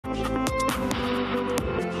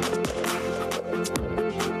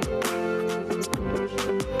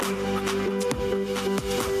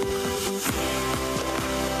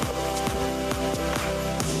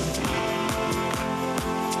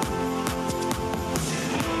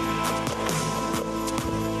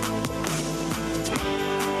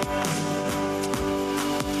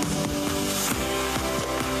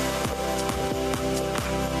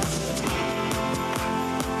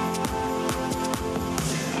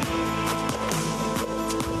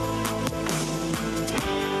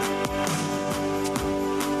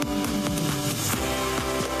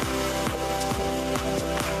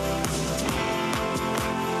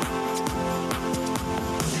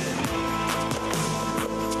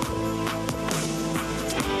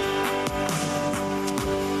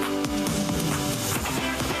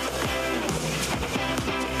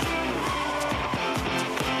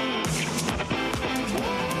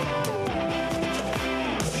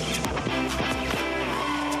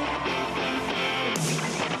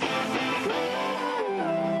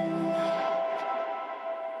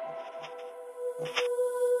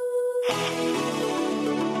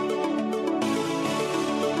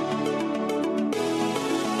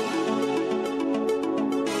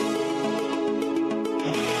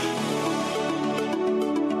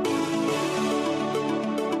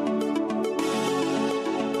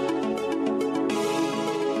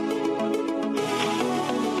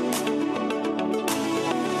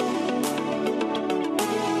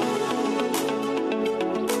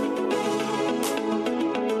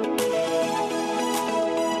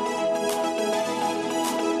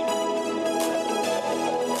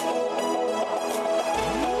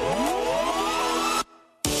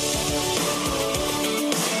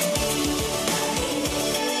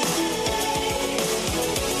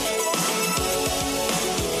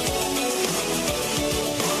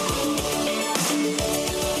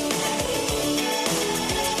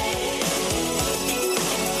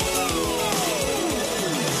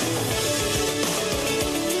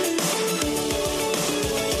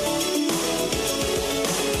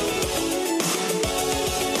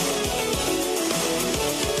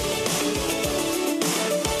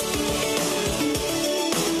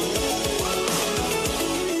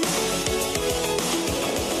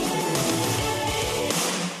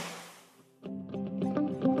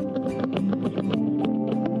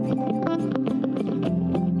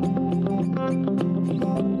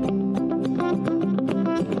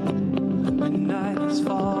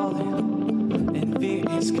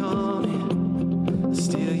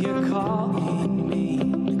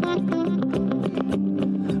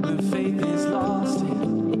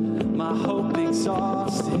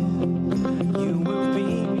exhausted, you will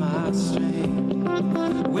be my strength.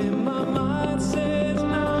 When my mind says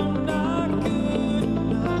I'm not good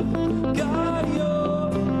enough, God,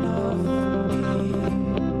 you're enough for me.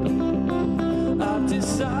 I've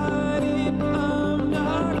decided I'm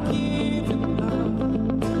not giving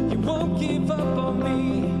up. You won't give up on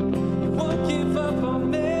me. You won't give up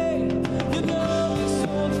on me. Your love is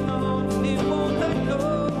holding on and it won't let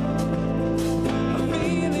go. I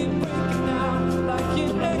feel it breaking out like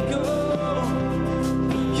an echo.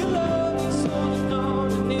 Your love is holding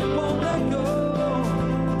on and it won't let go.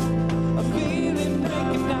 I feel it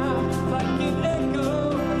breaking out like an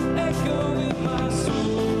echo, echo in my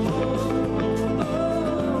soul.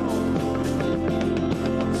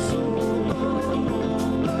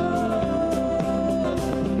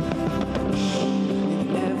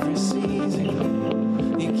 In every season,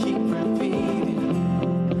 you keep repeating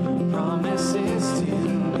promises to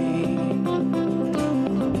me.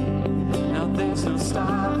 Now there's no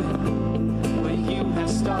stopping what you have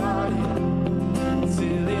started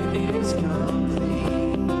till it is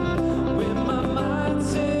complete. When my mind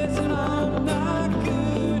says that I'm not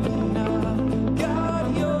good enough,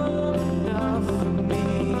 God, you're enough for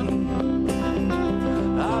me.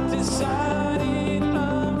 I've decided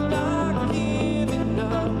I'm not giving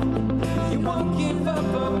up. You won't give up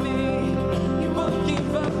on me. You won't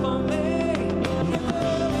give up on me. Your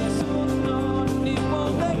love is holding on and it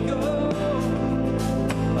won't let go.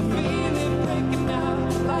 I feel it breaking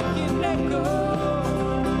out like an echo.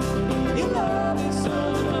 Your love is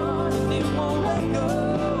holding on and it won't let go.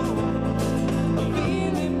 I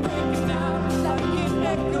feel it breaking out like an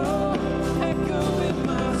echo, echo in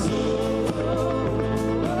my soul.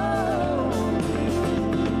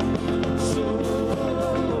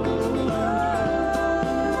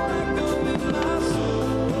 Echo in my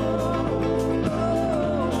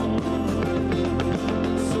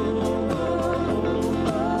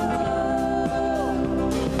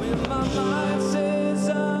When my mind says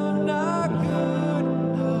I'm not good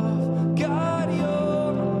enough, God,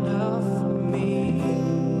 you're enough for me.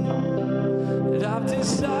 And I've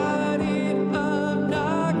decided I'm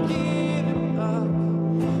not giving up.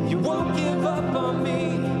 You won't give up on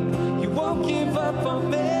me. You won't give up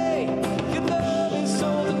on me. Your love is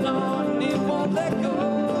holding on and it won't let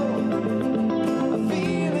go. I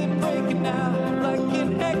feel it breaking out like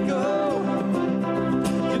an echo.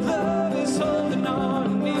 Your love is holding on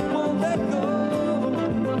and it won't let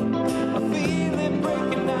go. I feel it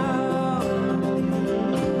breaking out.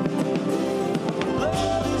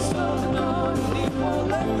 Love is holding on and it won't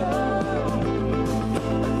let go.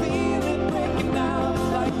 I feel it breaking out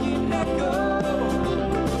like an echo.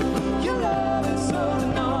 Your love is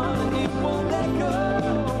holding on and it won't let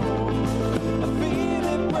go. I feel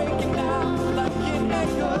it breaking out like an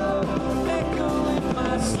echo, echo in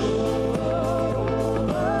my soul.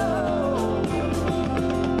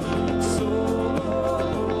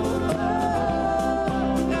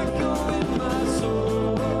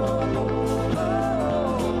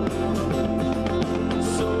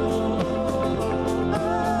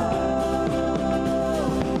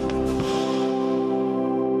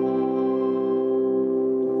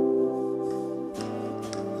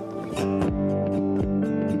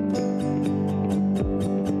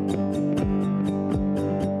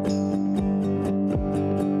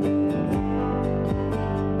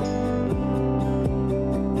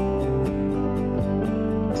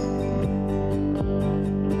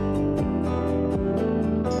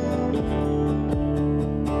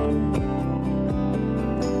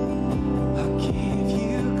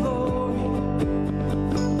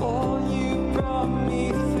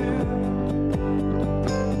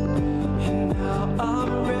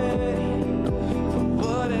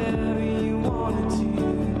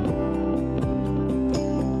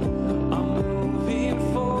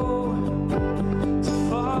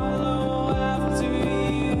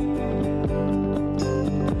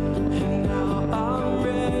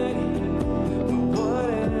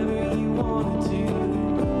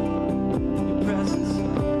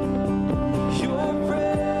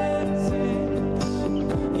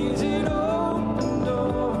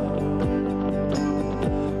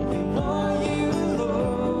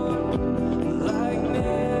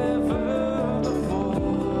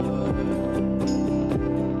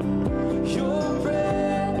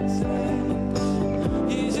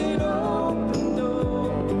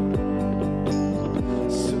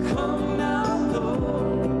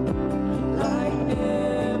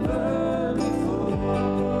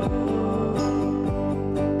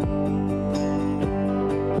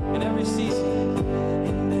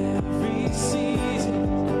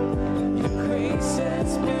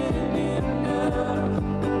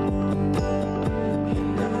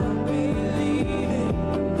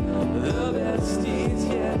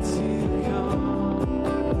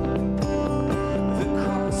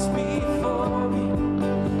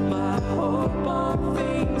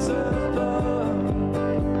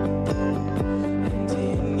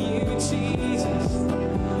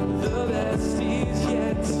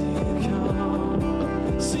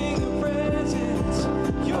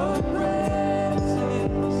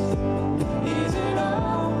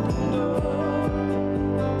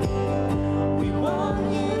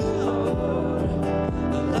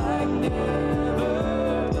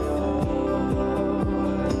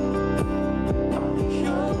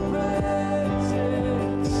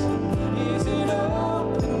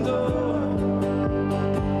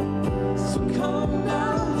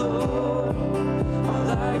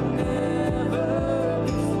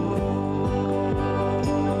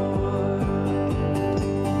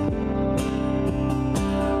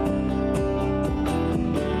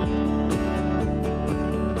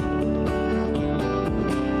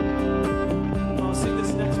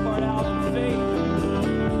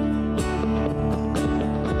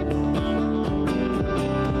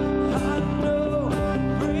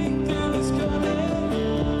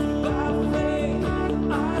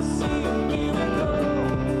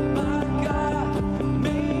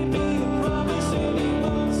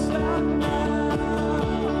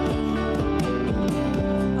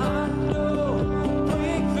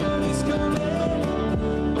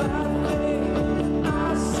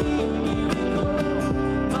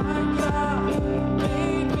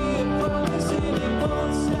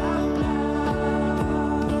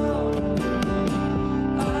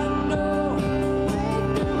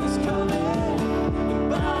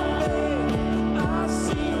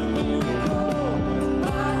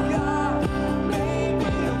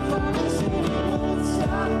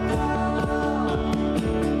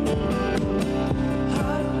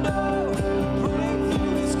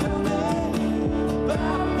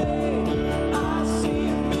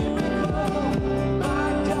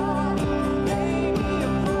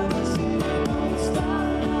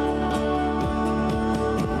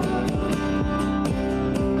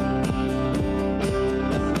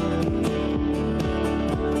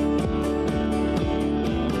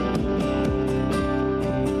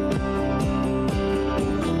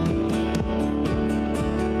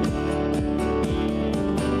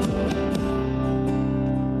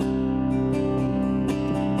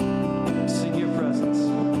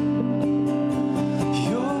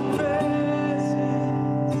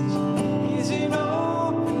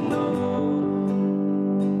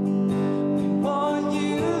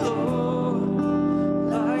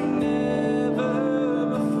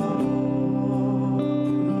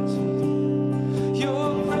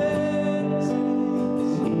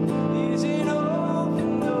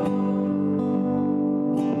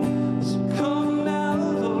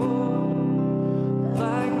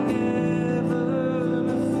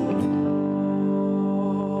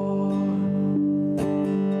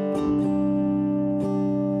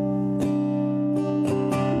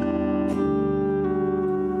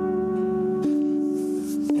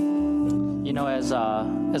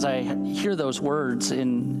 as I hear those words,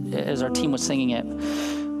 as our team was singing it,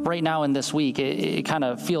 right now in this week, it kind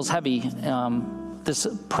of feels heavy, this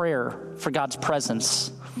prayer for God's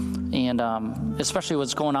presence. And especially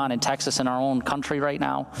what's going on in Texas in our own country right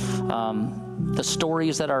now, the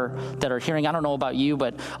stories that are hearing. I don't know about you,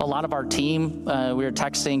 but a lot of our team, we were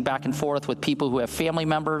texting back and forth with people who have family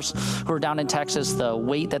members who are down in Texas. The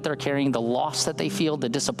weight that they're carrying, the loss that they feel, the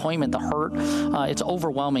disappointment, the hurt, it's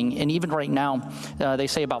overwhelming. And even right now, they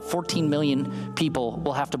say about 14 million people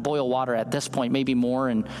will have to boil water at this point, maybe more,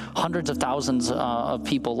 and hundreds of thousands of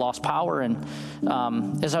people lost power. And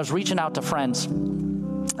as I was reaching out to friends,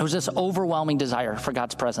 it was this overwhelming desire for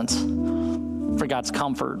God's presence, for God's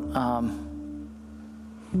comfort,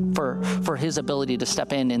 for his ability to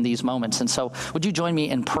step in these moments. And so would you join me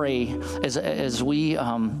and pray as we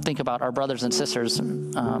think about our brothers and sisters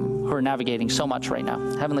who are navigating so much right now.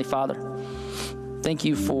 Heavenly Father, thank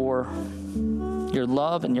you for your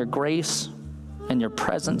love and your grace and your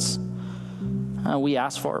presence. We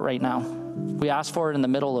ask for it right now. We ask for it in the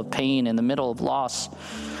middle of pain, in the middle of loss,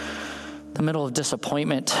 the middle of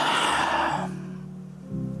disappointment.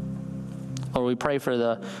 Lord, we pray for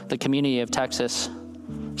the community of Texas,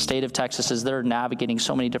 state of Texas, as they're navigating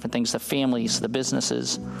so many different things, the families, the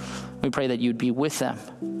businesses. We pray that you'd be with them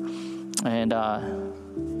and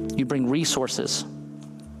you bring resources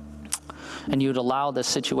and you would allow this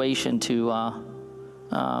situation to,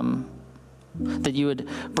 that you would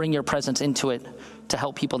bring your presence into it to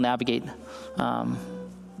help people navigate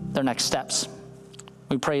their next steps.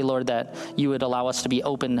 We pray, Lord, that you would allow us to be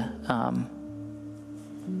open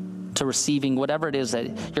to receiving whatever it is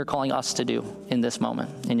that you're calling us to do in this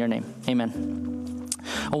moment. In your name, amen.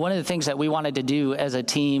 Well, one of the things that we wanted to do as a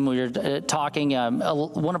team, we were talking,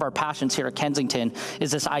 one of our passions here at Kensington is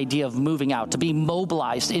this idea of moving out, to be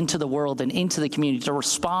mobilized into the world and into the community, to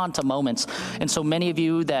respond to moments. And so many of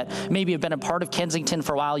you that maybe have been a part of Kensington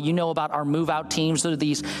for a while, you know about our move out teams. They're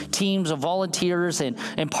these teams of volunteers and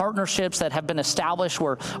partnerships that have been established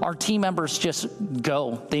where our team members just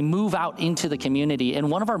go. They move out into the community. And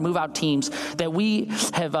one of our move out teams that we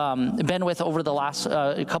have been with over the last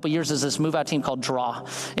couple of years is this move out team called Draw.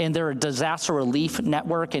 And they're a disaster relief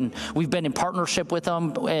network, and we've been in partnership with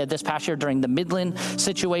them this past year during the Midland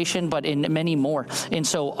situation, but in many more. And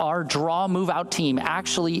so our Draw Move Out team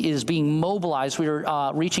actually is being mobilized. We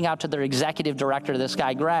were reaching out to their executive director, this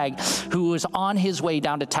guy, Greg, who was on his way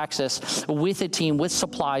down to Texas with a team with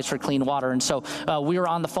supplies for clean water. And so we were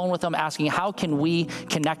on the phone with them asking, how can we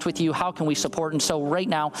connect with you? How can we support? And so right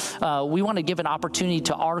now, we want to give an opportunity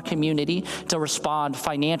to our community to respond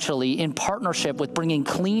financially in partnership with bringing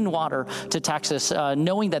clean water to Texas,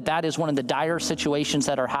 knowing that that is one of the dire situations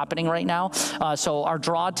that are happening right now. So our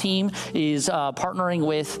Draw team is partnering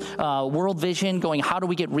with World Vision, going, how do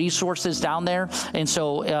we get resources down there? And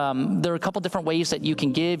so there are a couple different ways that you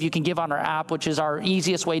can give. You can give on our app, which is our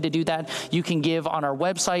easiest way to do that. You can give on our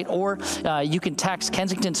website, or you can text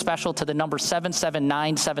Kensington Special to the number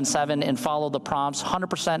 77977 and follow the prompts.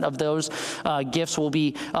 100% of those gifts will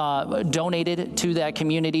be donated to that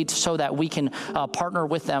community so that we can partner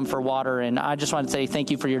with them for water. And I just want to say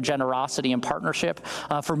thank you for your generosity and partnership,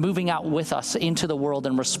 for moving out with us into the world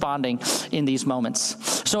and responding in these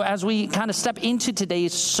moments. So as we kind of step into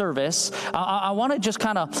today's service, I want to just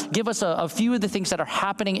kind of give us a few of the things that are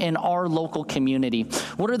happening in our local community.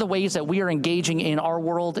 What are the ways that we are engaging in our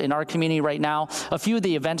world, in our community right now? A few of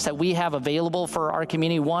the events that we have available for our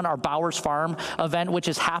community. One, our Bowers Farm event, which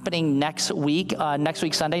is happening next week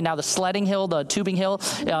Sunday. Now the sledding hill, the tubing hill,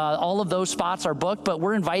 all of those spots are booked, but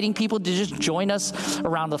we're inviting people to just join us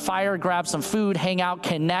around the fire, grab some food, hang out,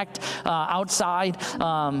 connect outside.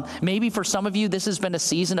 Maybe for some of you, this has been a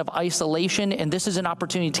season of isolation, and this is an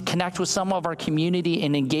opportunity to connect with some of our community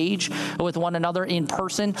and engage with one another in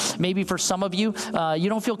person. Maybe for some of you, you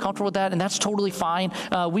don't feel comfortable with that, and that's totally fine.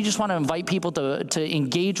 We just want to invite people to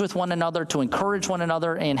engage with one another, to encourage one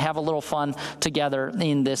another, and have a little fun together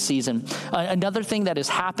in this season. Another thing that is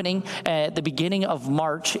happening at the beginning of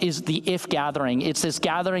March is the IF Gathering. It's this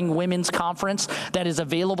gathering women's conference that is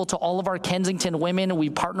available to all of our Kensington women. We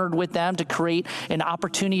partnered with them to create an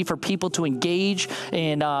opportunity for people to engage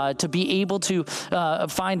and to be able to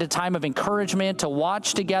find a time of encouragement, to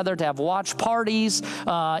watch together, to have watch parties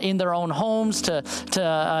in their own homes, to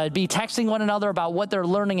be texting one another about what they're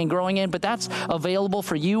learning and growing in. But that's available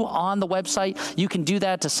for you on the website. You can do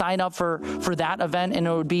that to sign up for that event, and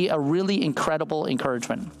it would be a really incredible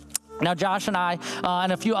encouragement. Now, Josh and I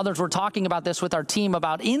and a few others were talking about this with our team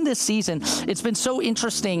about in this season, it's been so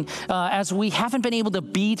interesting as we haven't been able to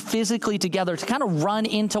be physically together to kind of run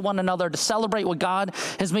into one another to celebrate what God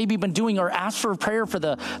has maybe been doing or ask for prayer for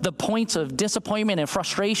the points of disappointment and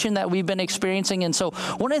frustration that we've been experiencing. And so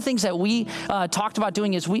one of the things that we talked about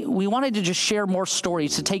doing is we wanted to just share more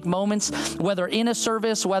stories, to take moments, whether in a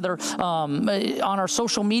service, whether on our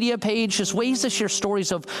social media page, just ways to share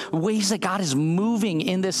stories of ways that God is moving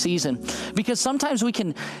in this season. Because sometimes we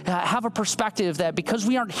can have a perspective that because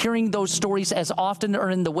we aren't hearing those stories as often or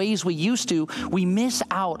in the ways we used to, we miss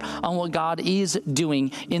out on what God is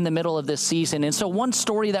doing in the middle of this season. And so one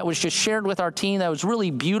story that was just shared with our team that was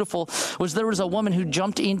really beautiful was there was a woman who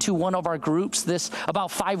jumped into one of our groups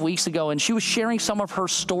about 5 weeks ago, and she was sharing some of her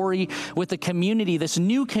story with the community, this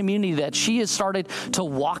new community that she has started to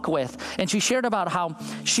walk with. And she shared about how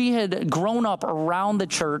she had grown up around the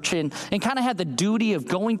church and kind of had the duty of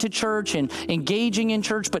going to church and engaging in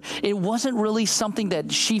church, but it wasn't really something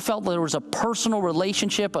that she felt there was a personal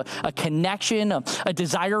relationship, a connection, a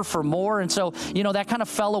desire for more. And so, that kind of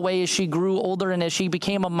fell away as she grew older and as she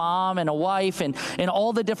became a mom and a wife and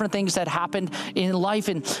all the different things that happened in life.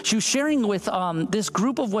 And she was sharing with this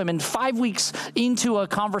group of women 5 weeks into a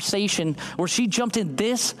conversation where she jumped in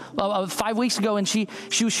 5 weeks ago, and she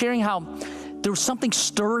was sharing how there was something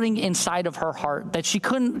stirring inside of her heart that she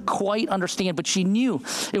couldn't quite understand, but she knew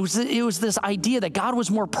it was this idea that God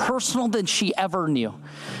was more personal than she ever knew,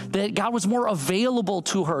 that God was more available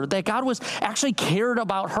to her, that God was actually cared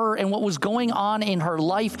about her and what was going on in her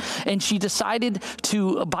life. And she decided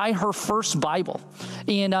to buy her first Bible.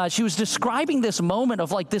 And she was describing this moment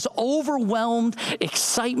of like this overwhelmed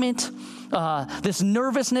excitement, this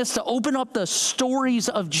nervousness to open up the stories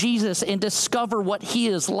of Jesus and discover what he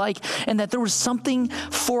is like, and that there was something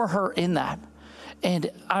for her in that. And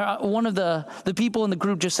one of the people in the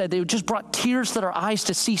group just said they just brought tears to their eyes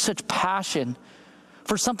to see such passion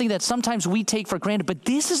for something that sometimes we take for granted. But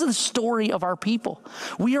this is the story of our people.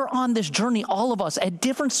 We are on this journey, all of us, at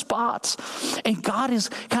different spots. And God is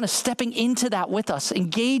kind of stepping into that with us,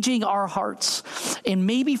 engaging our hearts. And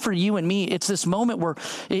maybe for you and me, it's this moment where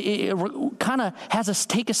it kind of has us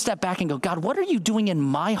take a step back and go, God, what are you doing in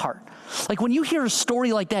my heart? Like when you hear a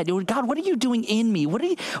story like that, God, what are you doing in me? What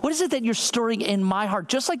is it that you're stirring in my heart?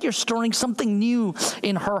 Just like you're stirring something new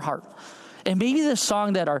in her heart. And maybe this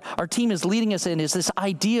song that our team is leading us in is this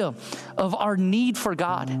idea of our need for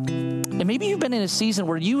God. And maybe you've been in a season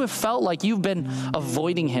where you have felt like you've been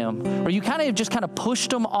avoiding him, or you kind of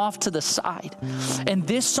pushed him off to the side. And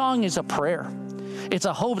this song is a prayer. It's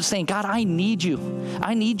a hope saying, God, I need you.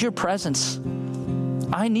 I need your presence.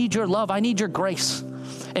 I need your love. I need your grace.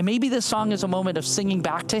 And maybe this song is a moment of singing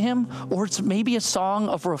back to him, or it's maybe a song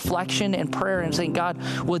of reflection and prayer and saying, God,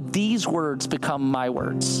 would these words become my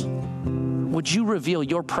words? Would you reveal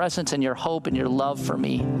your presence and your hope and your love for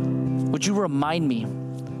me? Would you remind me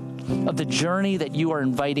of the journey that you are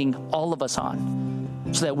inviting all of us on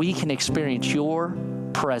so that we can experience your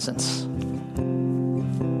presence?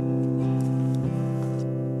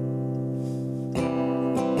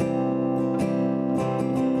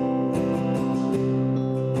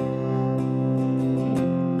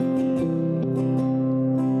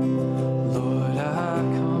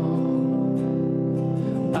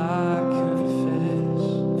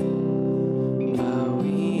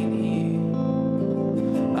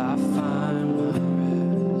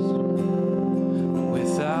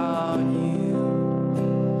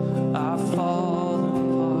 I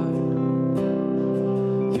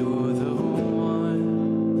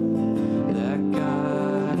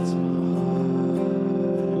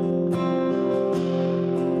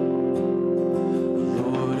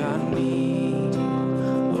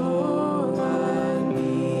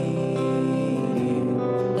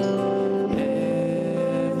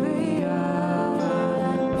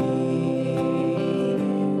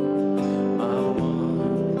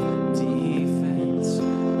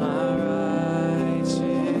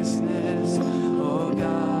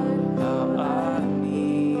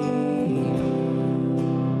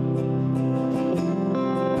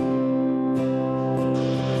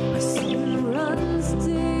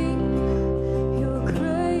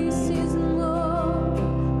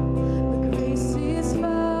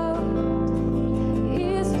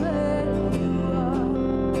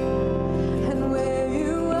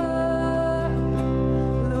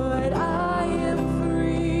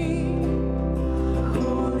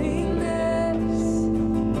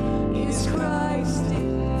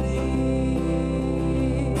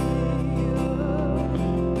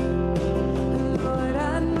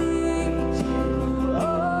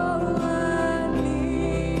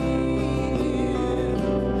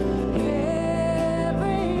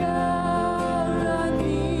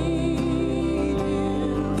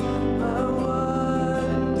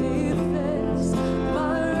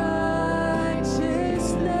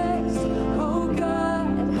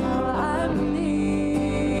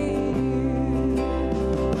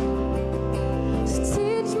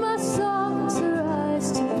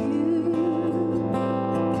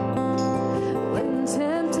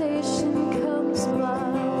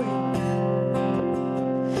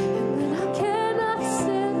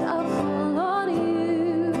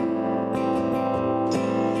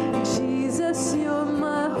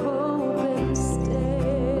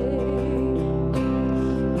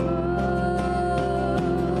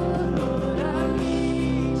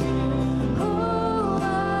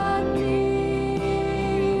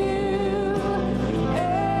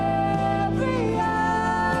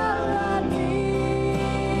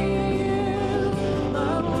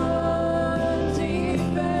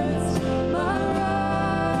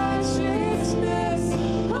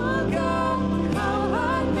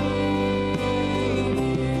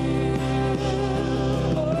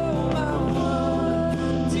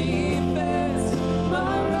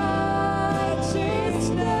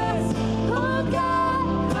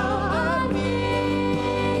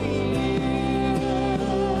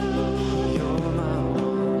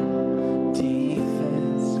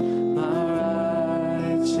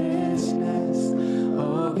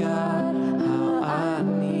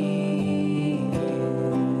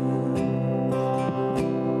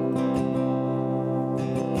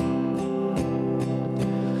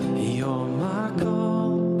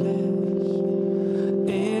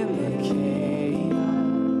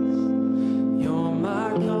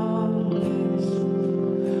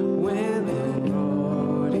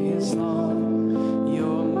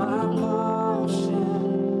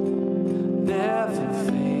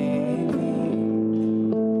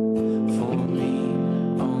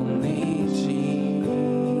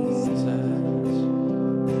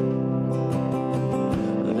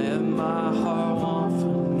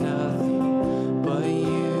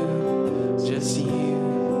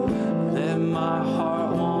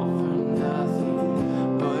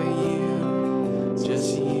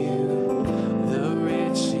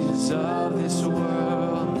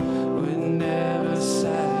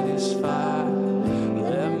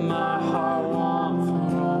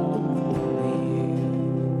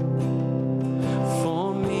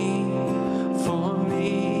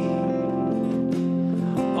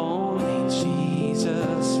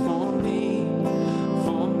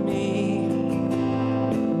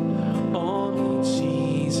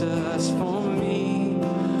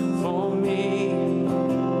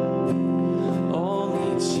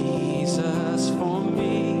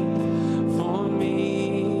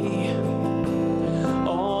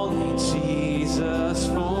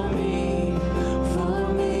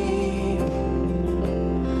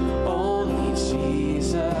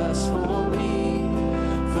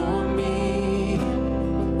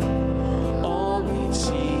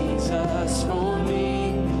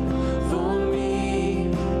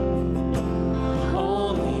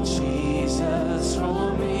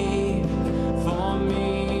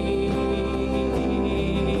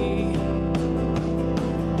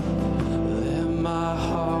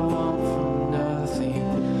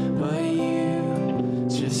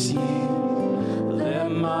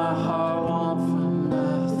my heart want for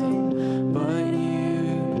nothing but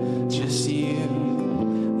you, just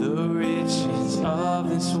you. The riches of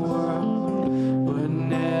this world would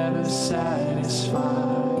never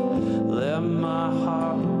satisfy. Let my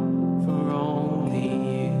heart want for only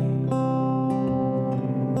you.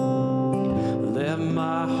 Let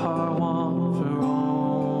my heart want for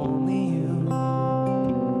only you.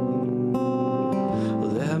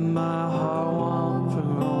 Let my heart want for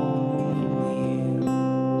only you.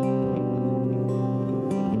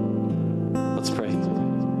 Let's pray.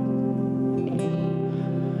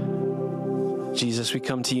 Jesus, we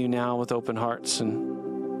come to you now with open hearts,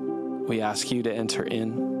 and we ask you to enter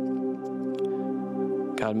in.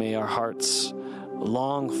 God, may our hearts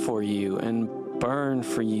long for you and burn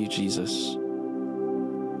for you, Jesus.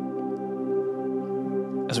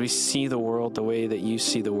 As we see the world the way that you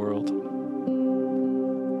see the world,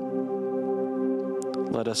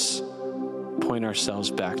 let us point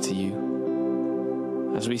ourselves back to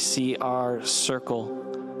you. As we see our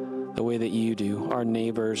circle the way that you do, our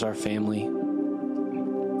neighbors, our family,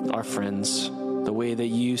 our friends, the way that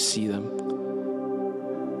you see them.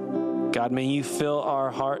 God, may you fill our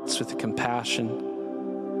hearts with the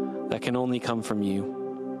compassion that can only come from you.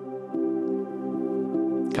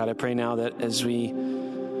 God, I pray now that as we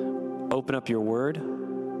open up your word,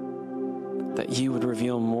 that you would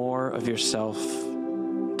reveal more of yourself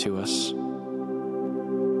to us.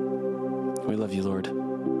 We love you, Lord.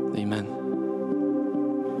 Amen.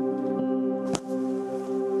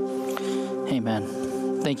 Amen.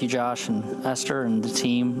 Thank you, Josh and Esther and the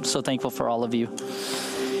team. So thankful for all of you.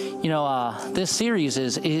 You know, this series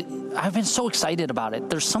I've been so excited about it.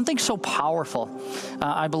 There's something so powerful,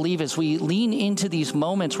 I believe, as we lean into these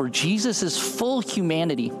moments where Jesus' full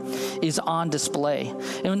humanity is on display.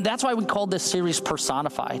 And that's why we called this series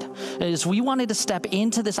Personified, is we wanted to step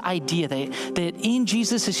into this idea that in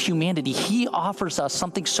Jesus' humanity, he offers us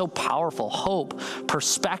something so powerful: hope,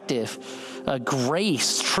 perspective,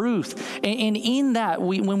 grace, truth. And in that,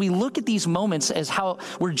 when we look at these moments as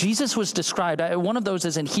where Jesus was described, one of those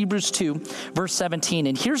is in Hebrews 2, verse 17.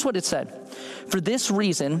 And here's what it said: "For this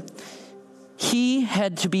reason, he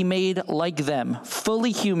had to be made like them,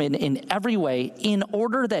 fully human in every way, in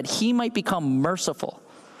order that he might become merciful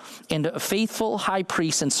and a faithful high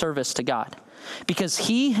priest in service to God. Because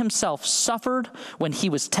he himself suffered when he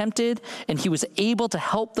was tempted, and he was able to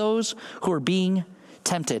help those who are being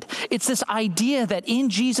tempted." It's this idea that in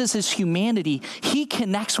Jesus' humanity, he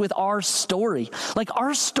connects with our story. Like,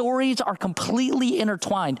 our stories are completely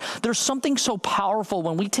intertwined. There's something so powerful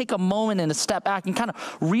when we take a moment and a step back and kind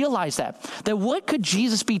of realize that what could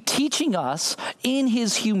Jesus be teaching us in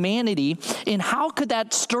his humanity, and how could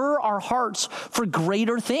that stir our hearts for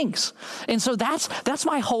greater things? And so that's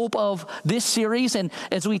my hope of this series, and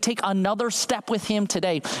as we take another step with him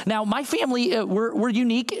today. Now, my family, we're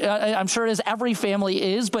unique. I'm sure as every family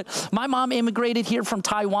is, but my mom immigrated here from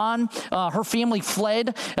Taiwan. Her family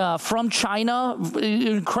fled from China.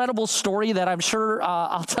 Incredible story that I'm sure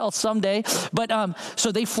I'll tell someday. But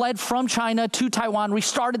so they fled from China to Taiwan,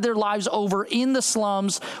 restarted their lives over in the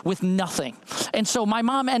slums with nothing. And so my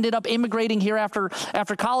mom ended up immigrating here after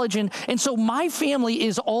college. And so my family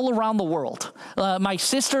is all around the world. My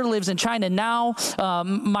sister lives in China now.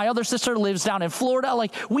 My other sister lives down in Florida.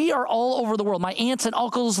 Like, we are all over the world. My aunts and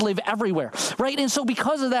uncles live everywhere, right? And so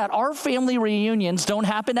because of that, our family reunions don't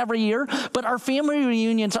happen every year, but our family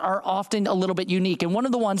reunions are often a little bit unique. And one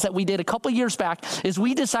of the ones that we did a couple years back is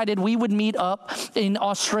we decided we would meet up in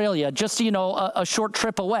Australia, just, a short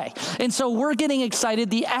trip away. And so we're getting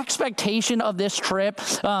excited. The expectation of this trip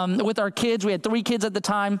with our kids, we had 3 kids at the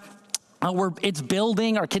time. It's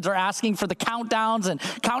building. Our kids are asking for the countdowns, and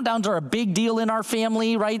countdowns are a big deal in our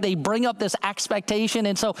family, right? They bring up this expectation.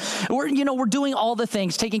 And so we're doing all the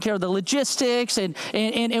things, taking care of the logistics. And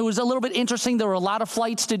it was a little bit interesting. There were a lot of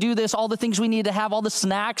flights to do this, all the things we need to have, all the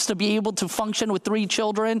snacks to be able to function with 3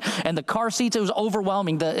 children, and the car seats. It was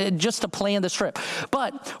overwhelming just to plan this trip.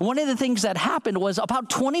 But one of the things that happened was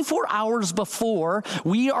about 24 hours before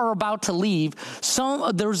we are about to leave,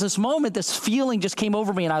 there was this moment, this feeling just came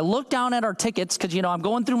over me, and I looked down at our tickets, because I'm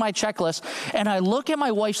going through my checklist, and I look at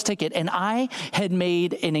my wife's ticket, and I had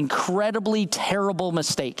made an incredibly terrible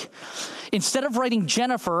mistake. Instead of writing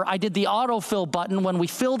Jennifer, I did the autofill button when we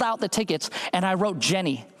filled out the tickets, and I wrote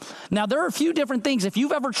Jenny. Now, there are a few different things. If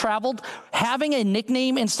you've ever traveled, having a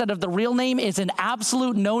nickname instead of the real name is an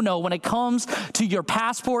absolute no-no when it comes to your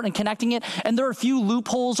passport and connecting it, and there are a few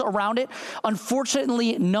loopholes around it.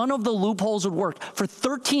 Unfortunately, none of the loopholes would work. For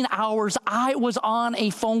 13 hours, I was on a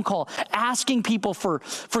phone call asking people for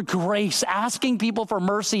grace, asking people for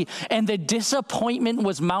mercy, and the disappointment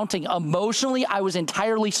was mounting. Emotionally, I was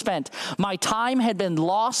entirely spent. My time had been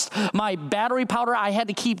lost. My battery powder, I had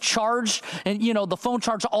to keep charged, and the phone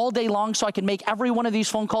charged all day long so I could make every one of these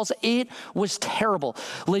phone calls. It was terrible.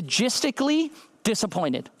 Logistically,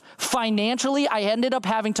 disappointed. Financially, I ended up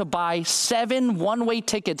having to buy 7 one-way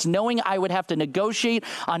tickets, knowing I would have to negotiate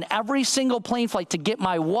on every single plane flight to get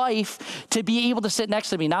my wife to be able to sit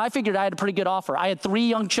next to me. Now, I figured I had a pretty good offer. I had 3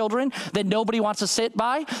 young children that nobody wants to sit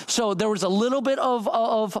by, so there was a little bit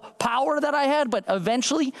of power that I had, but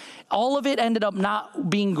eventually, all of it ended up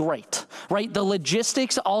not being great, right? The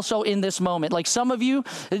logistics also in this moment. Like some of you,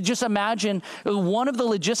 just imagine one of the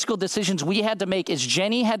logistical decisions we had to make is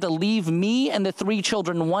Jenny had to leave me and the 3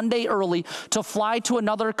 children one day early to fly to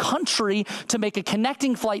another country to make a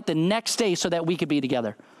connecting flight the next day so that we could be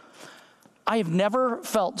together. I have never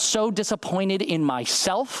felt so disappointed in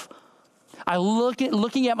myself.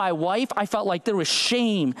 Looking at my wife, I felt like there was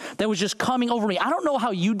shame that was just coming over me. I don't know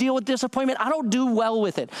how you deal with disappointment. I don't do well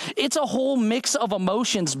with it. It's a whole mix of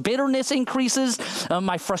emotions. Bitterness increases,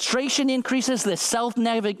 my frustration increases, the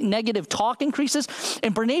self-negative talk increases.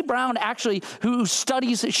 And Brene Brown, actually, who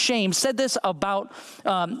studies shame, said this about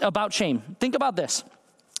shame. Think about this.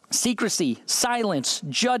 Secrecy, silence,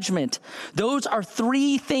 judgment. Those are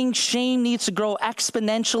 3 things shame needs to grow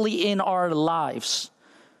exponentially in our lives.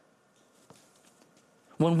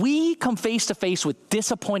 When we come face to face with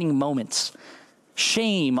disappointing moments,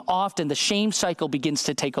 often the shame cycle begins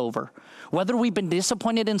to take over. Whether we've been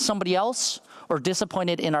disappointed in somebody else or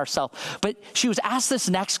disappointed in ourselves. But she was asked this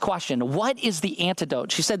next question: what is the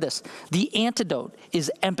antidote? She said this: the antidote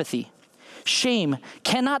is empathy. Shame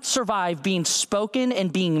cannot survive being spoken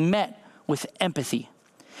and being met with empathy.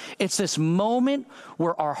 It's this moment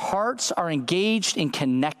where our hearts are engaged and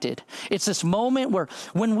connected. It's this moment where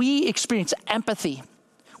when we experience empathy,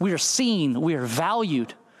 we are seen, we are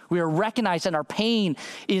valued, we are recognized, and our pain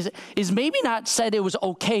is maybe not said it was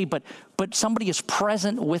okay, but somebody is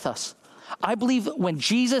present with us. I believe when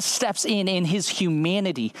Jesus steps in his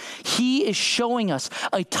humanity, he is showing us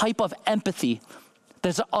a type of empathy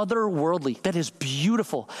that's otherworldly, that is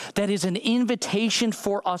beautiful, that is an invitation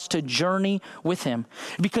for us to journey with him.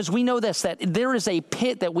 Because we know this, that there is a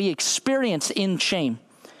pit that we experience in shame.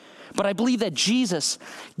 But I believe that Jesus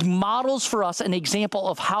models for us an example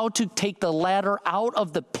of how to take the ladder out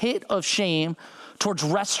of the pit of shame towards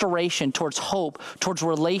restoration, towards hope, towards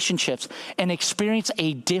relationships, and experience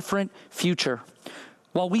a different future.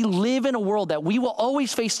 While we live in a world that we will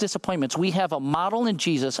always face disappointments, we have a model in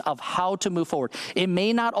Jesus of how to move forward. It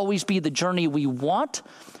may not always be the journey we want,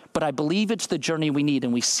 but I believe it's the journey we need,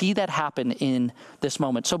 and we see that happen in this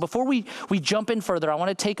moment. So before we jump in further, I want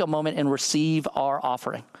to take a moment and receive our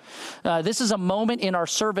offering. This is a moment in our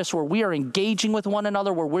service where we are engaging with one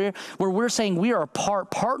another, where we're saying we are a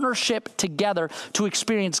partnership together to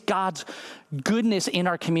experience God's goodness in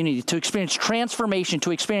our community, to experience transformation,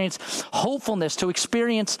 to experience hopefulness, to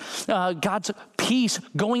experience God's peace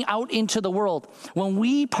going out into the world. When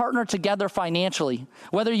we partner together financially,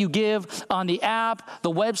 whether you give on the app,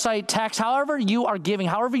 the website, text, however you are giving,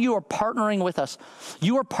 however you are partnering with us,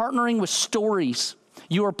 you are partnering with stories.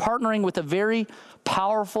 You are partnering with a very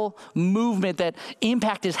powerful movement that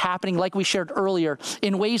impact is happening, like we shared earlier,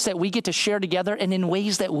 in ways that we get to share together and in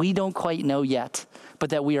ways that we don't quite know yet,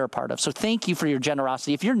 but that we are a part of. So thank you for your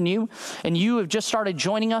generosity. If you're new and you have just started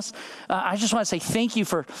joining us, I just want to say thank you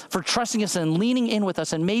for trusting us and leaning in with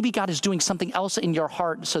us. And maybe God is doing something else in your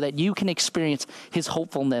heart so that you can experience his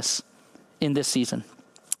hopefulness in this season.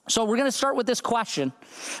 So we're going to start with this question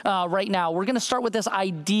right now. We're going to start with this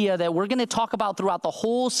idea that we're going to talk about throughout the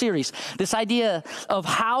whole series. This idea of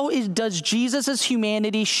does Jesus'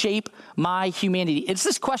 humanity shape my humanity? It's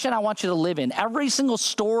this question I want you to live in. Every single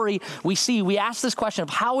story we see, we ask this question of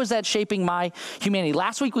how is that shaping my humanity?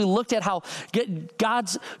 Last week we looked at how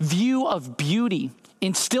God's view of beauty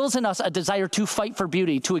instills in us a desire to fight for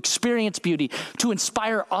beauty, to experience beauty, to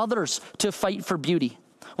inspire others to fight for beauty.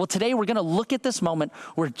 Well, today we're going to look at this moment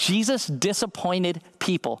where Jesus disappointed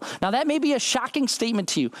people. Now, that may be a shocking statement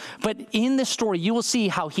to you, but in this story, you will see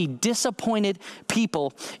how he disappointed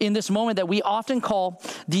people in this moment that we often call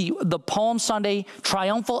the Palm Sunday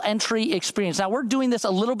triumphal entry experience. Now, we're doing this a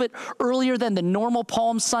little bit earlier than the normal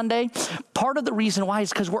Palm Sunday. Part of the reason why is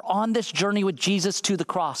because we're on this journey with Jesus to the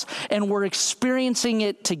cross, and we're experiencing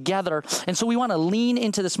it together. And so we want to lean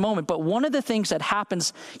into this moment. But one of the things that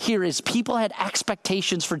happens here is people had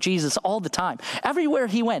expectations for Jesus all the time. Everywhere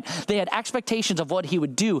he went, they had expectations of what he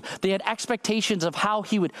would do. They had expectations of how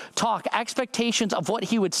he would talk, expectations of what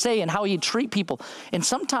he would say and how he'd treat people. And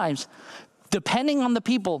sometimes depending on the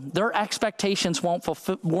people, their expectations weren't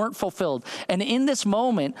fulfilled. And in this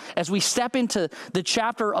moment, as we step into the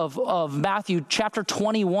chapter of Matthew, chapter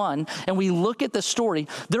 21, and we look at the story,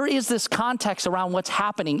 there is this context around what's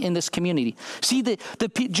happening in this community. See, the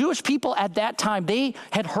Jewish people at that time, they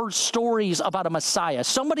had heard stories about a Messiah,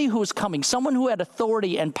 somebody who was coming, someone who had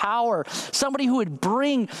authority and power, somebody who would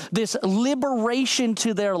bring this liberation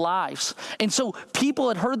to their lives. And so people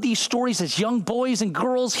had heard these stories as young boys and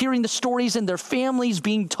girls, hearing the stories and their families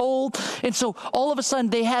being told. And so all of a sudden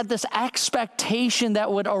they had this expectation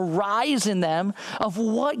that would arise in them of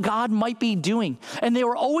what God might be doing. And they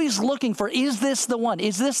were always looking for, is this the one?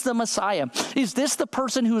 Is this the Messiah? Is this the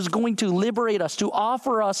person who is going to liberate us, to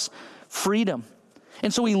offer us freedom?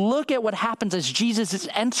 And so we look at what happens as Jesus is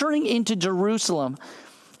entering into Jerusalem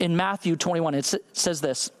in Matthew 21. It says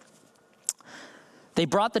this: they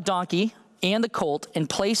brought the donkey and the colt and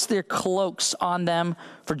placed their cloaks on them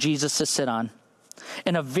for Jesus to sit on.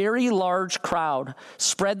 And a very large crowd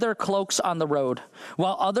spread their cloaks on the road,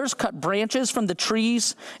 while others cut branches from the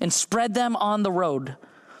trees and spread them on the road.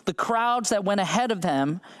 The crowds that went ahead of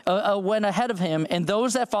him, and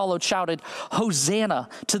those that followed shouted, "Hosanna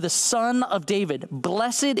to the Son of David!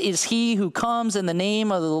 Blessed is he who comes in the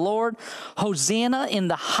name of the Lord! Hosanna in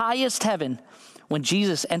the highest heaven!" When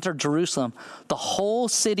Jesus entered Jerusalem, the whole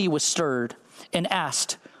city was stirred and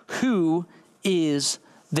asked, "Who is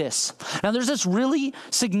this?" Now, there's this really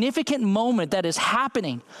significant moment that is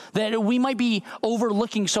happening that we might be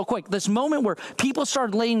overlooking so quick. This moment where people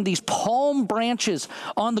started laying these palm branches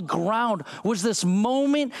on the ground was this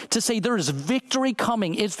moment to say there is victory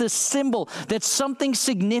coming. It's this symbol that something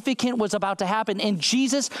significant was about to happen, and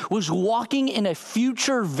Jesus was walking in a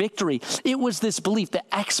future victory. It was this belief, the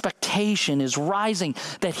expectation is rising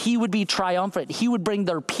that he would be triumphant. He would bring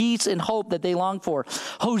their peace and hope that they long for.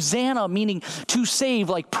 Hosanna, meaning to save,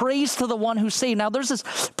 like praise to the one who saved. Now, there's this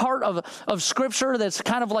part of Scripture that's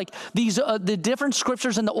kind of like these the different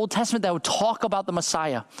Scriptures in the Old Testament that would talk about the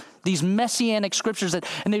Messiah. These messianic Scriptures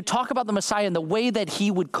and they talk about the Messiah and the way that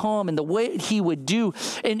he would come and the way he would do.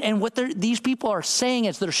 And what these people are saying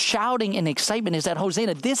as they're shouting in excitement is that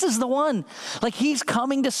Hosanna, this is the one. Like, he's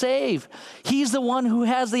coming to save. He's the one who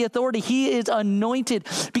has the authority. He is anointed,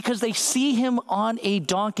 because they see him on a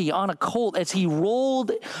donkey, on a colt, as he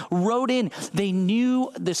rode in. They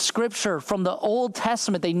knew the Scripture from the Old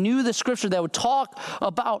Testament. They knew the Scripture that would talk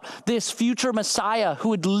about this future Messiah who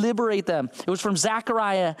would liberate them. It was from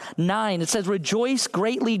Zechariah 9. It says, "Rejoice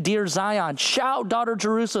greatly, dear Zion. Shout, daughter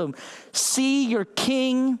Jerusalem. See, your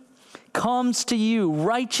king comes to you,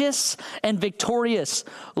 righteous and victorious,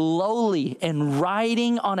 lowly and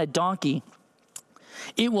riding on a donkey.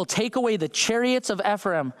 It will take away the chariots of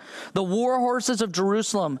Ephraim, the war horses of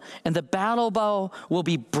Jerusalem, and the battle bow will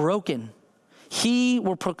be broken. He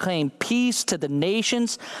will proclaim peace to the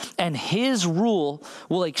nations, and his rule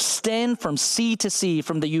will extend from sea to sea,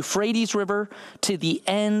 from the Euphrates River to the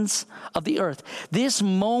ends of the earth." This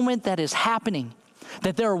moment that is happening,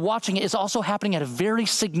 that they're watching, is also happening at a very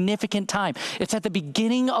significant time. It's at the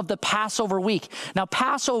beginning of the Passover week. Now,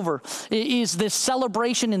 Passover is this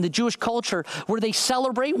celebration in the Jewish culture where they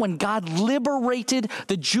celebrate when God liberated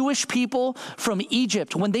the Jewish people from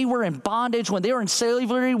Egypt, when they were in bondage, when they were in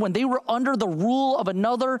slavery, when they were under the rule of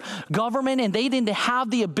another government and they didn't have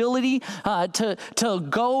the ability to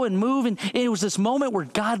go and move. And it was this moment where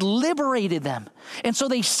God liberated them. And so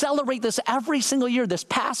they celebrate this every single year, this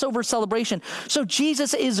Passover celebration. So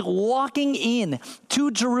Jesus is walking in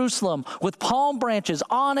to Jerusalem with palm branches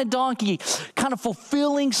on a donkey, kind of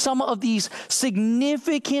fulfilling some of these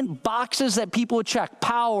significant boxes that people would check: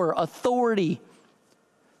 power, authority,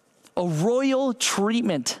 a royal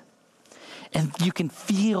treatment. And you can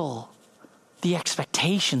feel the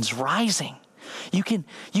expectations rising. You can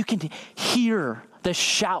hear the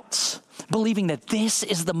shouts, believing that this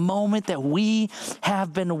is the moment that we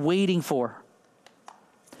have been waiting for.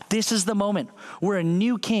 This is the moment where a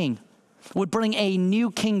new king would bring a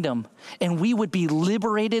new kingdom, and we would be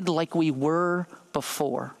liberated like we were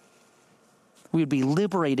before. We would be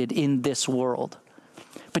liberated in this world.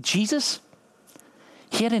 But Jesus,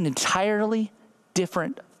 he had an entirely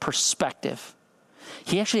different perspective.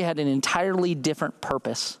 He actually had an entirely different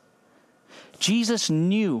purpose. Jesus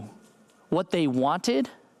knew what they wanted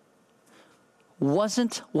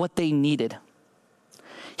wasn't what they needed.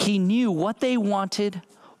 He knew what they wanted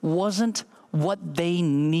wasn't what they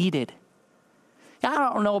needed. I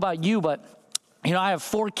don't know about you, but I have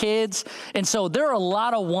 4 kids, and so there are a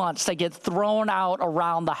lot of wants that get thrown out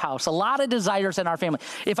around the house, a lot of desires in our family.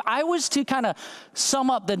 If I was to kind of sum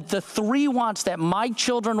up the 3 wants that my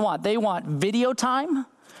children want, they want video time,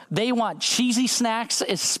 They want cheesy snacks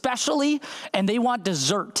especially, and they want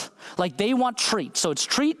dessert. Like they want treats. So it's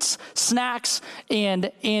treats, snacks,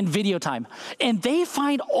 and video time. And they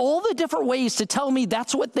find all the different ways to tell me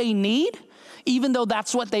that's what they need, even though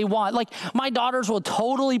that's what they want. Like my daughters will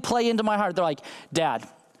totally play into my heart. They're like, Dad,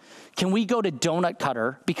 can we go to Donut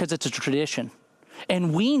Cutter because it's a tradition?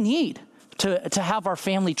 And we need to have our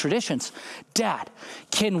family traditions. Dad,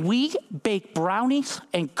 can we bake brownies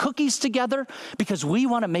and cookies together because we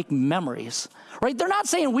want to make memories, right? They're not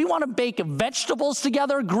saying we want to bake vegetables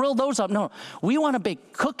together, grill those up. No, we want to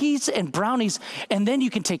bake cookies and brownies, and then you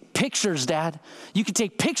can take pictures, Dad. You can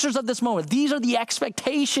take pictures of this moment. These are the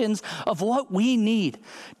expectations of what we need.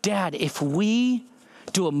 Dad, if we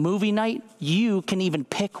do a movie night, you can even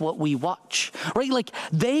pick what we watch, right? Like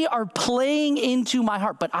they are playing into my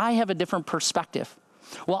heart, but I have a different perspective.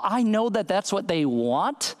 Well, I know that that's what they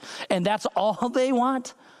want, and that's all they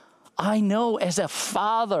want. I know as a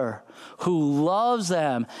father who loves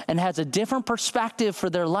them and has a different perspective for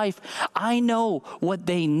their life, I know what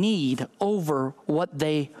they need over what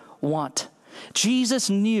they want. Jesus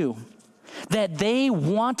knew that they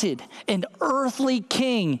wanted an earthly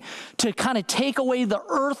king to kind of take away the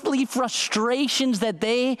earthly frustrations that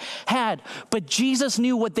they had. But Jesus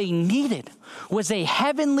knew what they needed was a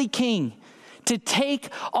heavenly king to take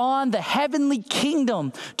on the heavenly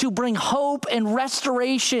kingdom, to bring hope and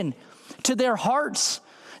restoration to their hearts,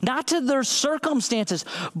 not to their circumstances,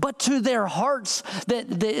 but to their hearts. That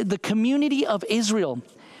the community of Israel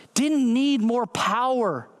didn't need more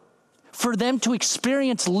power for them to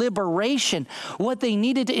experience liberation. What they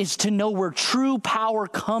needed is to know where true power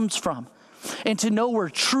comes from, and to know where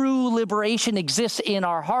true liberation exists in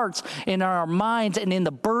our hearts, in our minds, and in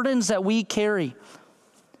the burdens that we carry.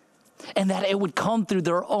 And that it would come through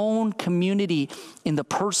their own community in the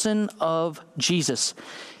person of Jesus.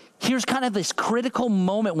 Here's kind of this critical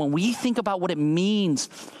moment when we think about what it means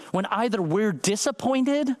when either we're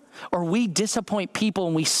disappointed or we disappoint people.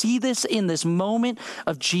 And we see this in this moment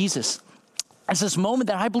of Jesus. It's this moment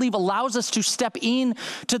that I believe allows us to step in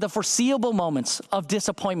to the foreseeable moments of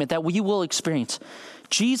disappointment that we will experience.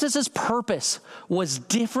 Jesus' purpose was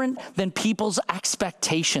different than people's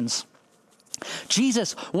expectations.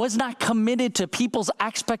 Jesus was not committed to people's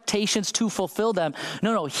expectations to fulfill them.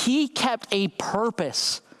 No, he kept a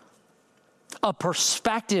purpose, a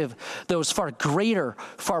perspective that was far greater,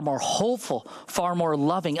 far more hopeful, far more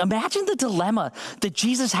loving. Imagine the dilemma that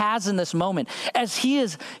Jesus has in this moment as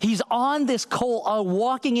he's on this colt,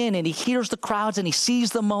 walking in, and he hears the crowds and he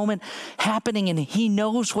sees the moment happening, and he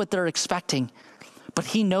knows what they're expecting, but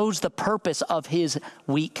he knows the purpose of his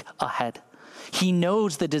week ahead. He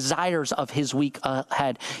knows the desires of his week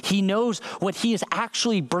ahead. He knows what he is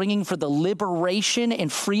actually bringing for the liberation and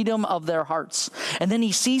freedom of their hearts. And then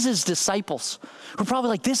he sees his disciples who are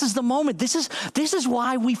probably like, this is the moment. This is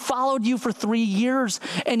why we followed you for 3 years.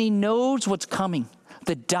 And he knows what's coming.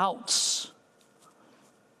 The doubts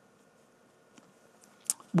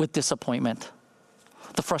with disappointment,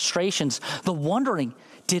 the frustrations, the wondering,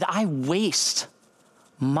 did I waste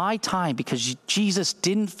my time because Jesus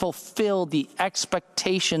didn't fulfill the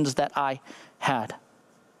expectations that I had?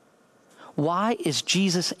 Why is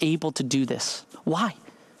Jesus able to do this? Why?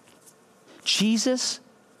 Jesus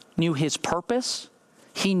knew his purpose,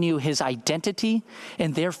 he knew his identity,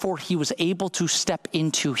 and therefore he was able to step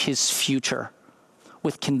into his future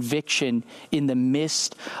with conviction in the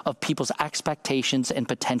midst of people's expectations and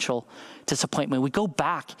potential disappointment. We go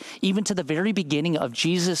back even to the very beginning of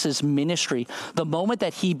Jesus' ministry. The moment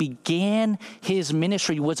that he began his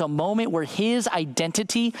ministry was a moment where his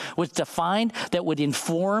identity was defined that would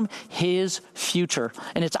inform his future.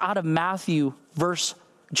 And it's out of Matthew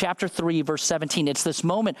chapter 3, verse 17. It's this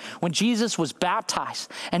moment when Jesus was baptized,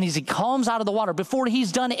 and as he comes out of the water, before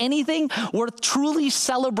he's done anything worth truly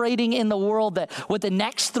celebrating in the world, that what the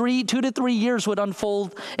next 2 to 3 years would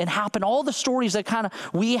unfold and happen, all the stories that kind of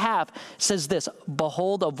we have, says this: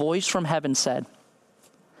 behold, a voice from heaven said,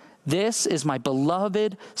 "This is my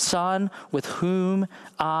beloved Son, with whom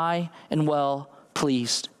I am well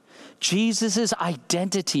pleased." Jesus'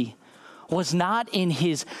 identity was not in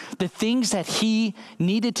the things that he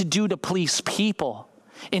needed to do to please people.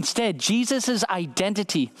 Instead, Jesus'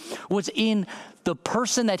 identity was in the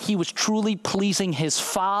person that he was truly pleasing his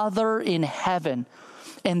Father in heaven,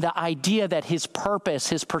 and the idea that his purpose,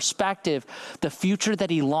 his perspective, the future that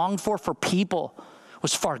he longed for people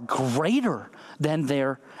was far greater than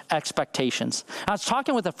their expectations. I was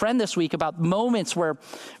talking with a friend this week about moments where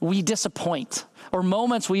we disappoint, or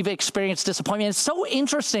moments we've experienced disappointment. It's so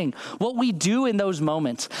interesting what we do in those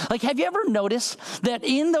moments. Like, have you ever noticed that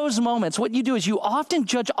in those moments, what you do is you often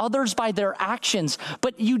judge others by their actions,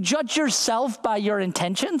 but you judge yourself by your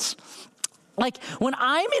intentions? Like, when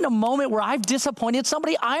I'm in a moment where I've disappointed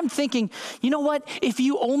somebody, I'm thinking, you know what? If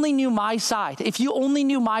you only knew my side, if you only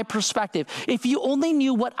knew my perspective, if you only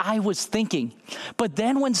knew what I was thinking. But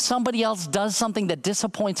then when somebody else does something that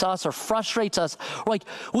disappoints us or frustrates us, we're like,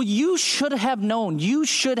 well, you should have known, you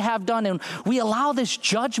should have done. And we allow this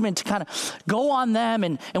judgment to kind of go on them,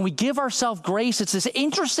 and we give ourselves grace. It's this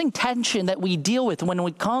interesting tension that we deal with when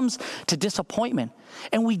it comes to disappointment.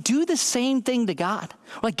 And we do the same thing to God.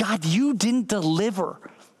 Like, God, you didn't deliver.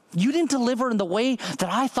 You didn't deliver in the way that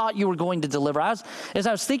I thought you were going to deliver. As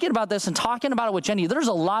I was thinking about this and talking about it with Jenny, there's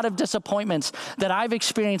a lot of disappointments that I've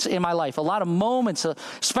experienced in my life, a lot of moments,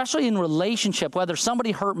 especially in relationship, whether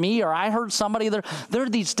somebody hurt me or I hurt somebody, there are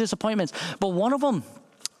these disappointments. But one of them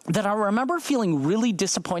that I remember feeling really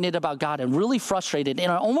disappointed about God and really frustrated, and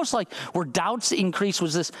almost like where doubts increased,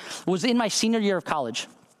 was in my senior year of college.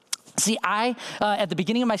 See, at the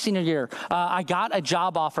beginning of my senior year, I got a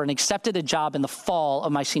job offer and accepted a job in the fall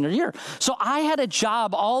of my senior year. So I had a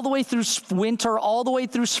job all the way through winter, all the way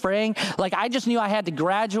through spring. Like, I just knew I had to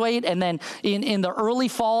graduate, and then in the early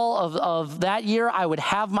fall of that year, I would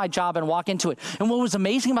have my job and walk into it. And what was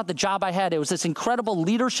amazing about the job I had, it was this incredible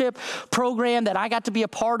leadership program that I got to be a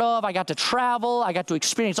part of. I got to travel. I got to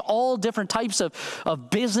experience all different types of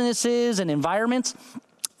businesses and environments.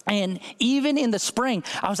 And even in the spring,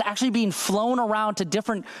 I was actually being flown around to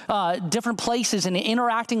different places and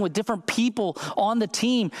interacting with different people on the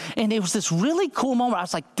team. And it was this really cool moment. I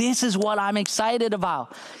was like, this is what I'm excited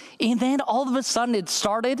about. And then all of a sudden, it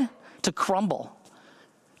started to crumble.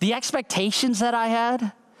 The expectations that I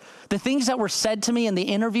had, the things that were said to me in the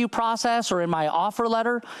interview process or in my offer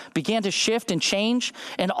letter began to shift and change.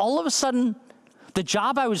 And all of a sudden, the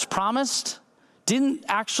job I was promised didn't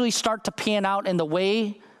actually start to pan out in the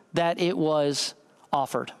way that it was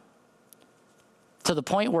offered, to the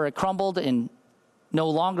point where it crumbled, and no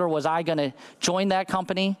longer was I going to join that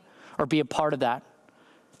company or be a part of that,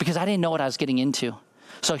 because I didn't know what I was getting into.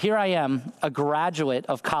 So here I am, a graduate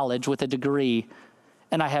of college with a degree,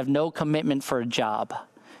 and I have no commitment for a job.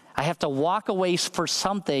 I have to walk away for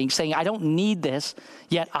something saying, I don't need this,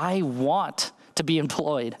 yet I want to be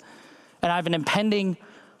employed. And I have an impending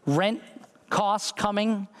rent costs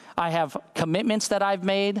coming. I have commitments that I've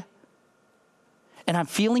made, and I'm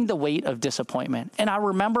feeling the weight of disappointment. And I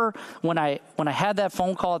remember when I had that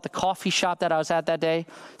phone call at the coffee shop that I was at that day,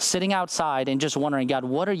 sitting outside and just wondering, God,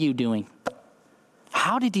 what are you doing?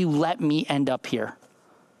 How did you let me end up here?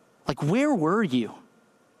 Like, where were you?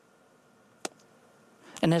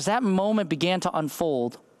 And as that moment began to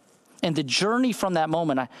unfold, and the journey from that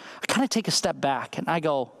moment, I kind of take a step back and I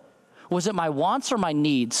go, was it my wants or my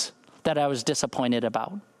needs that I was disappointed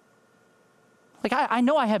about? Like, I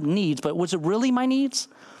know I have needs, but was it really my needs?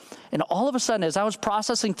 And all of a sudden, as I was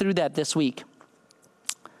processing through that this week,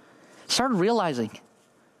 I started realizing,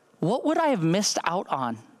 what would I have missed out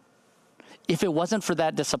on if it wasn't for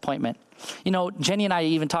that disappointment? You know, Jenny and I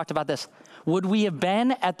even talked about this. Would we have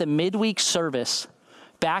been at the midweek service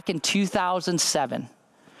back in 2007,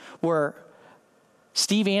 where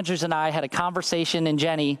Steve Andrews and I had a conversation, and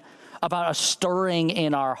Jenny, about a stirring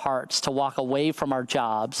in our hearts to walk away from our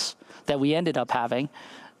jobs that we ended up having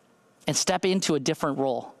and step into a different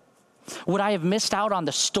role? Would I have missed out on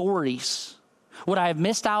the stories? Would I have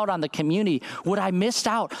missed out on the community? Would I missed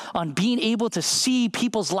out on being able to see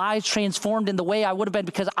people's lives transformed in the way I would have been,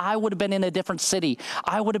 because I would have been in a different city?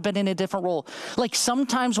 I would have been in a different role. Like,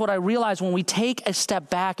 sometimes what I realize when we take a step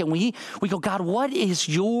back and we go, God, what is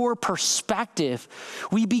your perspective?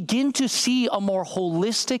 We begin to see a more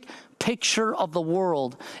holistic picture of the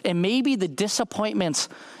world. And maybe the disappointments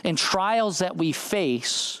and trials that we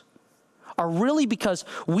face are really because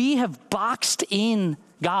we have boxed in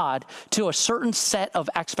God to a certain set of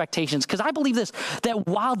expectations. Because I believe this, that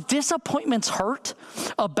while disappointments hurt,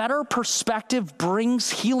 a better perspective brings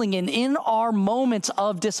healing. And in our moments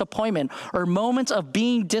of disappointment or moments of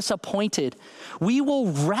being disappointed, we will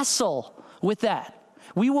wrestle with that.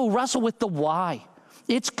 We will wrestle with the why.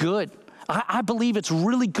 It's good. I believe it's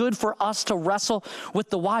really good for us to wrestle with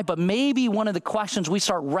the why, but maybe one of the questions we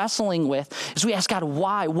start wrestling with is we ask God,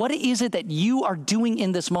 why? What is it that you are doing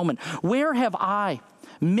in this moment? Where have I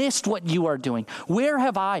missed what you are doing? Where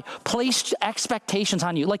have I placed expectations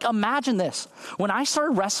on you? Like, imagine this. When I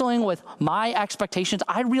started wrestling with my expectations,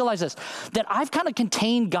 I realized this, that I've kind of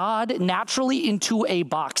contained God naturally into a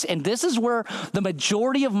box. And this is where the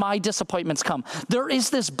majority of my disappointments come. There is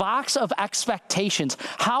this box of expectations,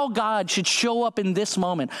 how God should show up in this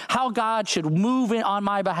moment, how God should move in on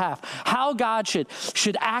my behalf, how God should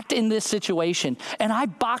act in this situation. And I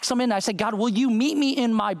box them in. And I say, God, will you meet me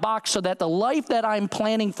in my box so that the life that I'm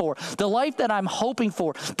planning for, the life that I'm hoping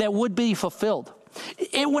for, that would be fulfilled?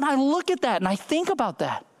 And when I look at that and I think about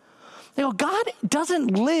that, you know, God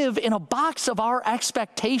doesn't live in a box of our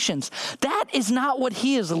expectations. That is not what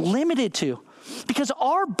he is limited to. Because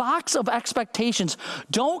our box of expectations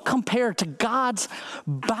don't compare to God's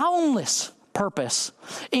boundless purpose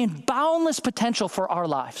and boundless potential for our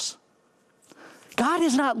lives. God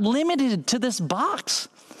is not limited to this box,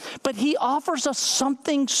 but he offers us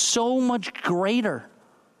something so much greater.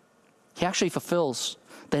 He actually fulfills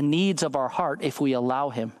the needs of our heart if we allow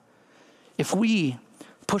him. If we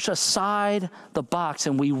push aside the box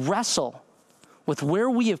and we wrestle with where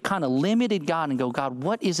we have kind of limited God and go, God,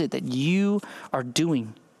 what is it that you are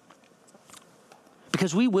doing?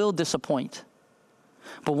 Because we will disappoint.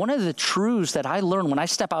 But one of the truths that I learned when I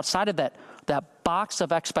step outside of that box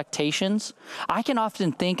of expectations, I can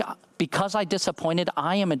often think, because I disappointed,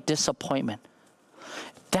 I am a disappointment.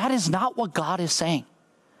 That is not what God is saying.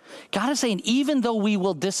 God is saying, even though we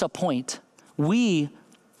will disappoint, we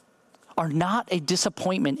are not a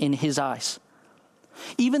disappointment in his eyes.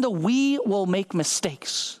 Even though we will make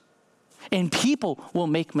mistakes, and people will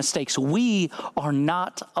make mistakes, we are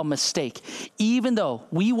not a mistake. Even though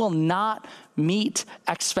we will not meet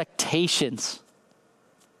expectations,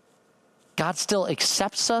 God still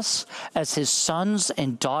accepts us as his sons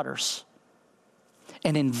and daughters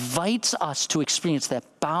and invites us to experience that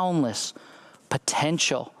boundless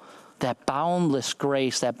potential, that boundless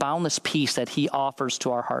grace, that boundless peace that he offers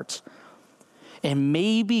to our hearts. And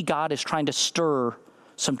maybe God is trying to stir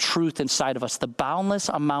some truth inside of us, the boundless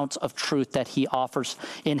amounts of truth that he offers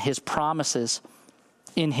in his promises,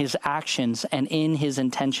 in his actions, and in his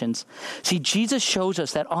intentions. See, Jesus shows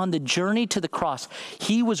us that on the journey to the cross,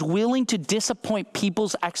 he was willing to disappoint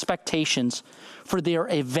people's expectations for their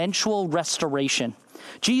eventual restoration.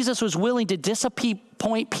 Jesus was willing to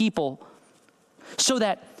disappoint people so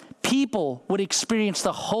that people would experience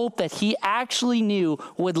the hope that he actually knew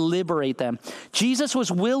would liberate them. Jesus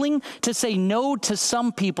was willing to say no to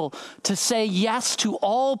some people, to say yes to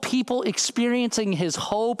all people experiencing his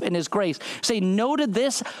hope and his grace. Say no to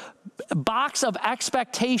this box of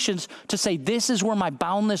expectations to say, this is where my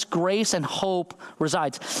boundless grace and hope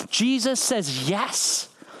resides. Jesus says yes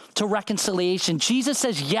to reconciliation. Jesus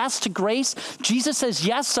says yes to grace. Jesus says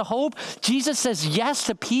yes to hope. Jesus says yes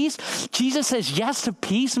to peace. Jesus says yes to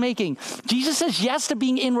peacemaking. Jesus says yes to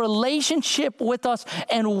being in relationship with us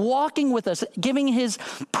and walking with us, giving his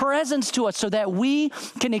presence to us so that we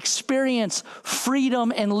can experience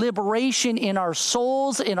freedom and liberation in our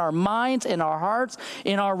souls, in our minds, in our hearts,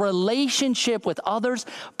 in our relationship with others,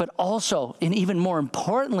 but also, and even more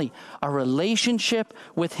importantly, our relationship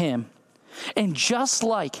with him. And just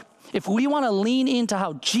like if we want to lean into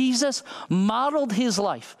how Jesus modeled his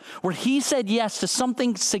life, where he said yes to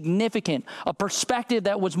something significant, a perspective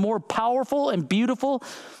that was more powerful and beautiful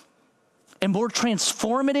and more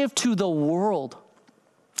transformative to the world.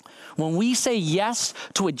 When we say yes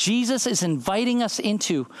to what Jesus is inviting us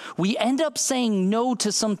into, we end up saying no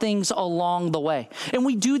to some things along the way. And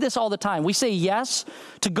we do this all the time. We say yes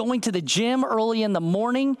to going to the gym early in the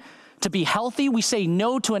morning to be healthy. We say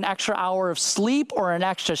no to an extra hour of sleep or an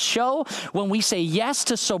extra show. When we say yes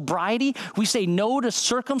to sobriety, we say no to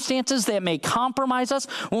circumstances that may compromise us.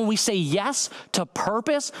 When we say yes to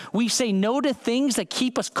purpose, we say no to things that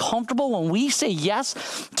keep us comfortable. When we say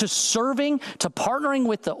yes to serving, to partnering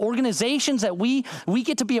with the organizations that we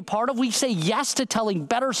get to be a part of, we say yes to telling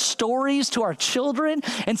better stories to our children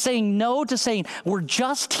and saying no to saying we're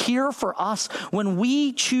just here for us. When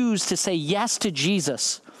we choose to say yes to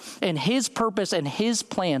Jesus and his purpose and his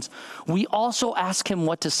plans, we also ask him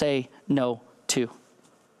what to say no to.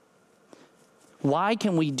 Why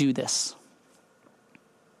can we do this?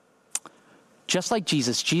 Just like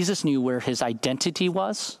Jesus knew where his identity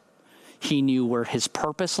was. He knew where his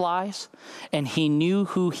purpose lies, and he knew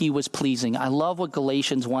who he was pleasing. I love what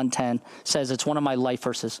Galatians 1:10 says. It's one of my life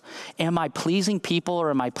verses. Am I pleasing people or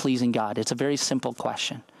am I pleasing God? It's a very simple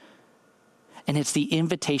question. And it's the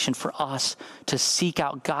invitation for us to seek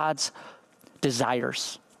out God's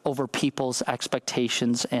desires over people's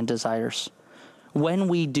expectations and desires. When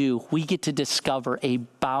we do, we get to discover a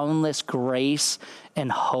boundless grace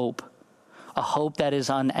and hope, a hope that is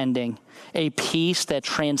unending, a peace that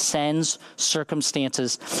transcends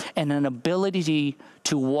circumstances, and an ability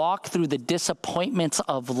to walk through the disappointments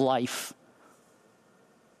of life,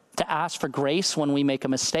 to ask for grace when we make a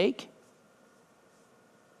mistake,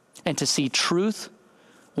 and to see truth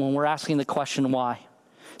when we're asking the question, why?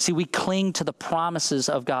 See, we cling to the promises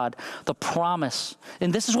of God, the promise.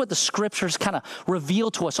 And this is what the scriptures kind of reveal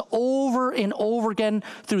to us over and over again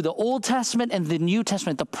through the Old Testament and the New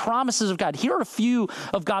Testament, the promises of God. Here are a few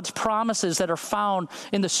of God's promises that are found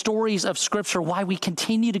in the stories of Scripture, why we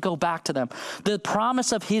continue to go back to them. The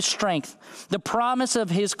promise of his strength, the promise of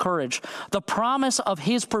his courage, the promise of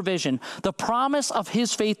his provision, the promise of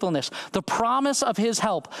his faithfulness, the promise of his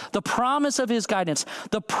help, the promise of his guidance,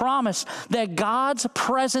 the promise that God's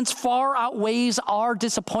presence far outweighs our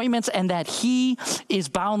disappointments and that he is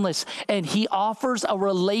boundless and he offers a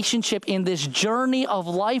relationship in this journey of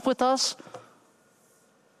life with us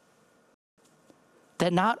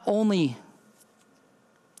that not only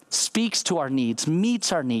speaks to our needs,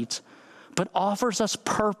 meets our needs, but offers us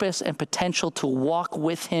purpose and potential to walk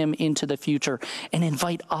with him into the future and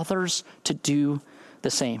invite others to do the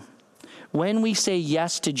same. When we say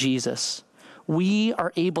yes to Jesus, we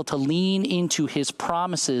are able to lean into his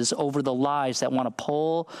promises over the lies that want to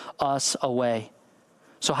pull us away.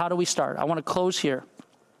 So how do we start? I want to close here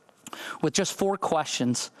with just 4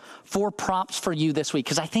 questions, 4 prompts for you this week,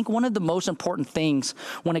 because I think one of the most important things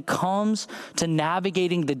when it comes to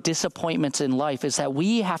navigating the disappointments in life is that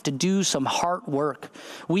we have to do some hard work.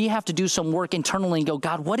 We have to do some work internally and go,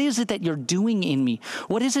 God, what is it that you're doing in me?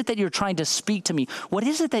 What is it that you're trying to speak to me? What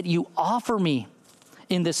is it that you offer me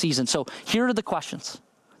in this season? So here are the questions.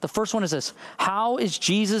 The first one is this: how is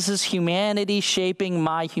Jesus' humanity shaping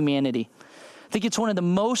my humanity? I think it's one of the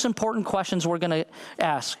most important questions we're going to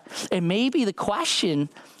ask. And maybe the question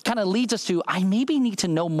kind of leads us to, I maybe need to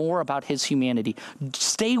know more about his humanity.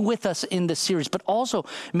 Stay with us in this series. But also,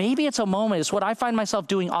 maybe it's a moment, it's what I find myself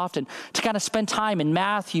doing often, to kind of spend time in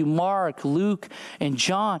Matthew, Mark, Luke, and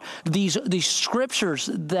John, these scriptures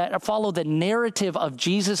that follow the narrative of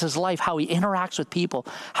Jesus' life, how he interacts with people,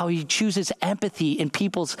 how he chooses empathy in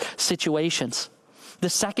people's situations. The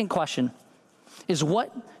second question is,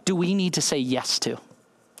 what do we need to say yes to?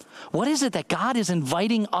 What is it that God is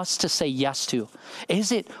inviting us to say yes to?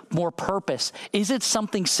 Is it more purpose? Is it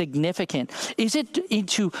something significant? Is it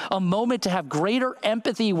into a moment to have greater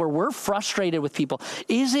empathy where we're frustrated with people?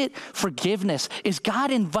 Is it forgiveness? Is God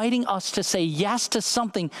inviting us to say yes to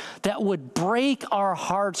something that would break our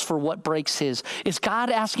hearts for what breaks his? Is God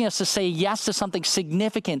asking us to say yes to something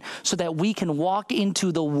significant so that we can walk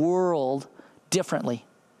into the world differently?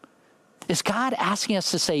 Is God asking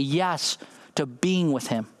us to say yes to being with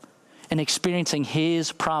him and experiencing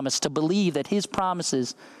his promise, to believe that his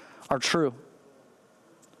promises are true?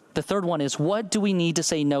 The third one is, what do we need to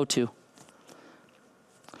say no to?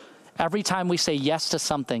 Every time we say yes to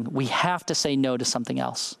something, we have to say no to something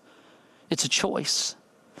else. It's a choice.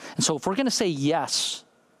 And so if we're going to say yes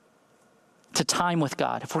to time with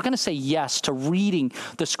God, if we're going to say yes to reading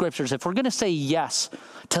the scriptures, if we're going to say yes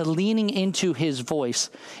to leaning into his voice,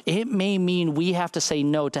 it may mean we have to say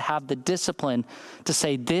no, to have the discipline to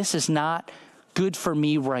say, this is not good for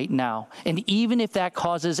me right now. And even if that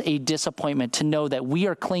causes a disappointment, to know that we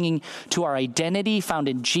are clinging to our identity found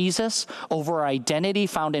in Jesus over our identity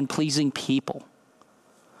found in pleasing people.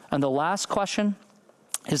 And the last question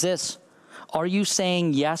is this: are you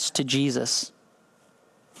saying yes to Jesus?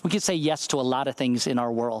 We could say yes to a lot of things in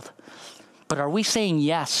our world, but are we saying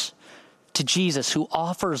yes to Jesus, who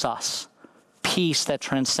offers us peace that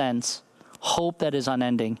transcends, hope that is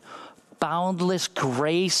unending, boundless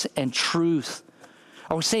grace and truth?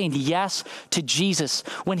 Are we saying yes to Jesus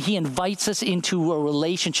when he invites us into a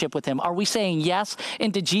relationship with him? Are we saying yes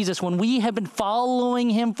into Jesus when we have been following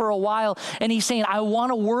him for a while and he's saying, I want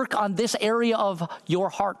to work on this area of your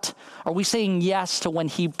heart? Are we saying yes to when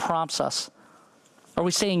he prompts us? Are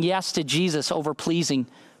we saying yes to Jesus over pleasing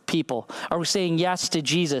people? Are we saying yes to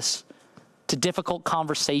Jesus to difficult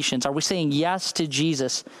conversations? Are we saying yes to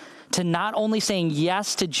Jesus to not only saying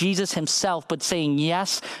yes to Jesus himself, but saying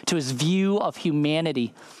yes to his view of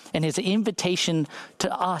humanity and his invitation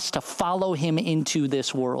to us to follow him into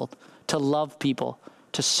this world, to love people,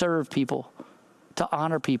 to serve people, to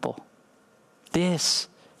honor people? This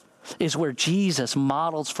is where Jesus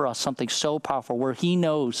models for us something so powerful, where he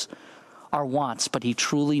knows our wants, but he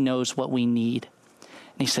truly knows what we need.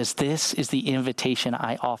 And he says, this is the invitation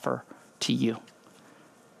I offer to you.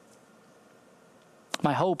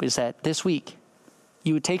 My hope is that this week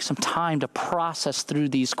you would take some time to process through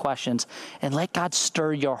these questions and let God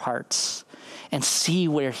stir your hearts and see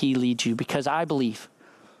where he leads you, because I believe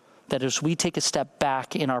that as we take a step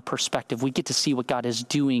back in our perspective, we get to see what God is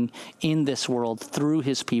doing in this world through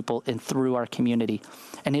his people and through our community.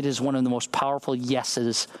 And it is one of the most powerful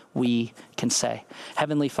yeses we can say.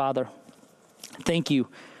 Heavenly Father, thank you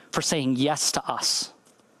for saying yes to us,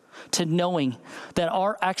 to knowing that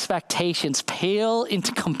our expectations pale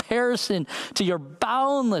into comparison to your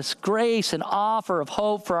boundless grace and offer of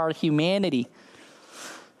hope for our humanity.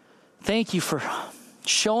 Thank you for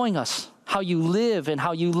showing us how you live and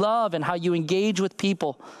how you love and how you engage with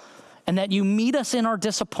people, and that you meet us in our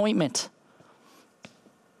disappointment,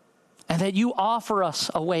 and that you offer us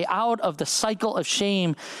a way out of the cycle of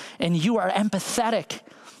shame, and you are empathetic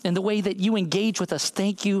in the way that you engage with us.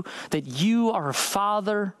 Thank you that you are a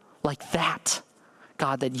father like that,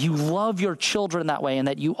 God, that you love your children that way and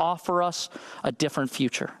that you offer us a different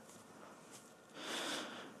future.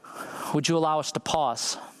 Would you allow us to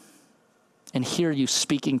pause and hear you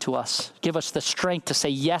speaking to us? Give us the strength to say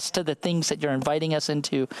yes to the things that you're inviting us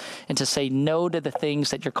into and to say no to the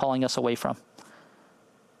things that you're calling us away from.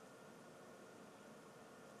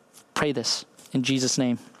 Pray this in Jesus'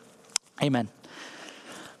 name. Amen.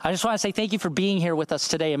 I just want to say thank you for being here with us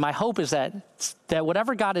today. And my hope is that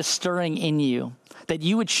whatever God is stirring in you, that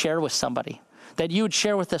you would share with somebody, that you would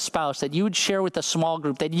share with a spouse, that you would share with a small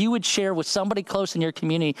group, that you would share with somebody close in your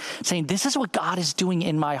community, saying, this is what God is doing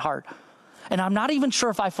in my heart. And I'm not even sure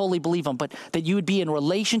if I fully believe him, but that you would be in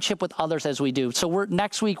relationship with others as we do. So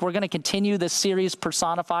next week, we're going to continue this series,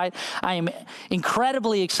 Personified. I am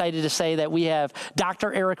incredibly excited to say that we have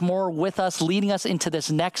Dr. Eric Moore with us, leading us into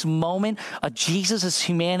this next moment of Jesus'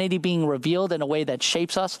 humanity being revealed in a way that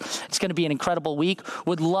shapes us. It's going to be an incredible week.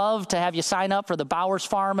 Would love to have you sign up for the Bowers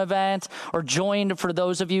Farm event or join for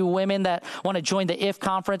those of you women that want to join the IF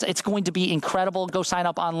conference. It's going to be incredible. Go sign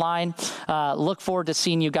up online. Look forward to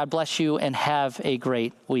seeing you. God bless you and have a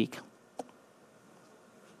great week.